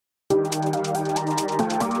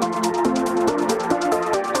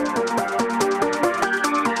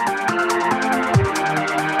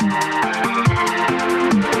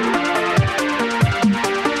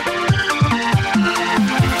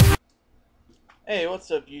Hey,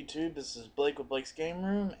 what's up YouTube? This is Blake with Blake's Game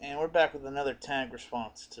Room, and we're back with another tag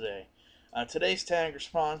response today. Today's tag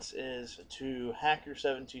response is to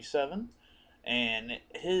Hacker727, and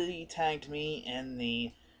he tagged me in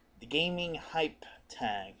the gaming hype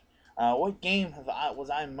tag. What game was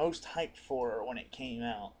I most hyped for when it came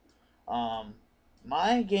out? Um,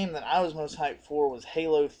 my game that I was most hyped for was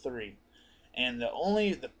Halo 3, and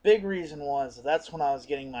the big reason was that's when I was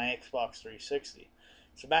getting my Xbox 360.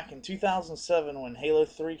 So back in 2007, when Halo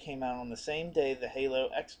 3 came out on the same day the Halo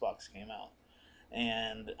Xbox came out,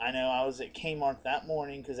 and I know I was at Kmart that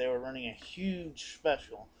morning because they were running a huge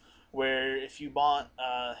special where if you bought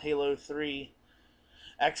Halo 3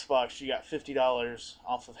 Xbox, you got $50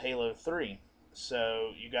 off of Halo 3.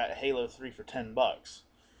 So you got Halo 3 for $10.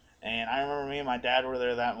 And I remember me and my dad were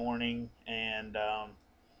there that morning, and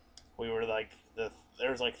we were like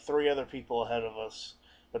there was like three other people ahead of us,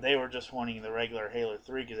 but they were just wanting the regular Halo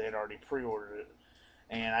 3 because they had already pre-ordered it.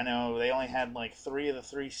 And I know they only had like three of the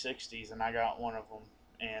 360s, and I got one of them,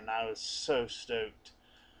 and I was so stoked.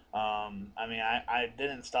 I mean, I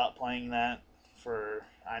didn't stop playing that for,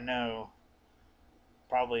 I know,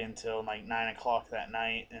 probably until like 9 o'clock that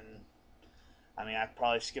night, and I mean, I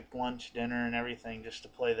probably skipped lunch, dinner, and everything just to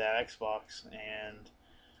play that Xbox. And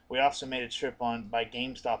we also made a trip on by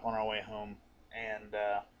GameStop on our way home, and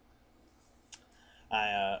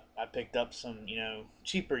I picked up some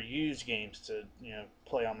cheaper used games to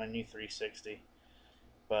play on my new 360.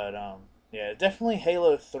 But yeah, definitely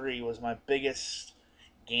Halo 3 was my biggest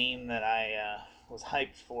game that I was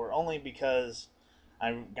hyped for, only because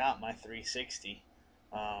I got my 360.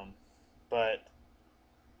 But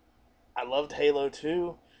I loved Halo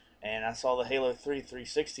 2, and I saw the Halo 3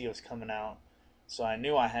 360 was coming out, so I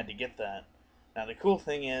knew I had to get that. Now the cool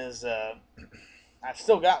thing is, I've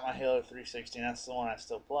still got my Halo 360, and that's the one I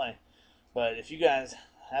still play. But if you guys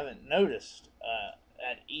haven't noticed,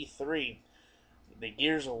 at E3, the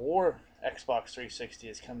Gears of War Xbox 360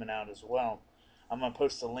 is coming out as well. I'm gonna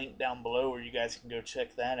post a link down below where you guys can go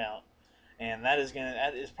check that out. And that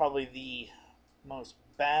is probably the most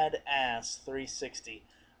badass 360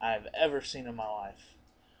 I've ever seen in my life.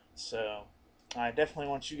 So I definitely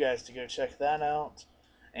want you guys to go check that out.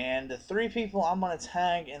 And the three people I'm going to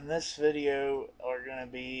tag in this video are going to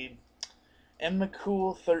be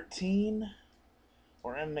McCool13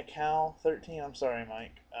 or McCow13. I'm sorry,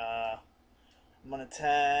 Mike. I'm going to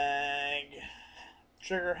tag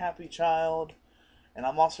Trigger Happy Child, and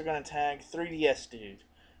I'm also going to tag 3DS Dude.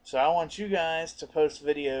 So I want you guys to post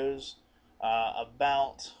videos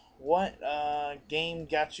about what game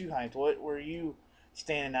got you hyped. What were you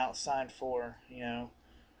standing outside for,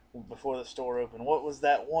 before the store opened? What was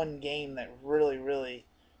that one game that really, really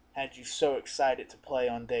had you so excited to play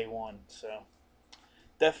on day one? So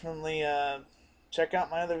definitely check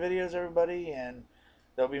out my other videos, everybody, and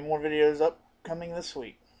there'll be more videos upcoming this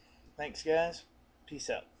week. Thanks, guys. Peace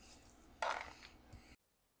out.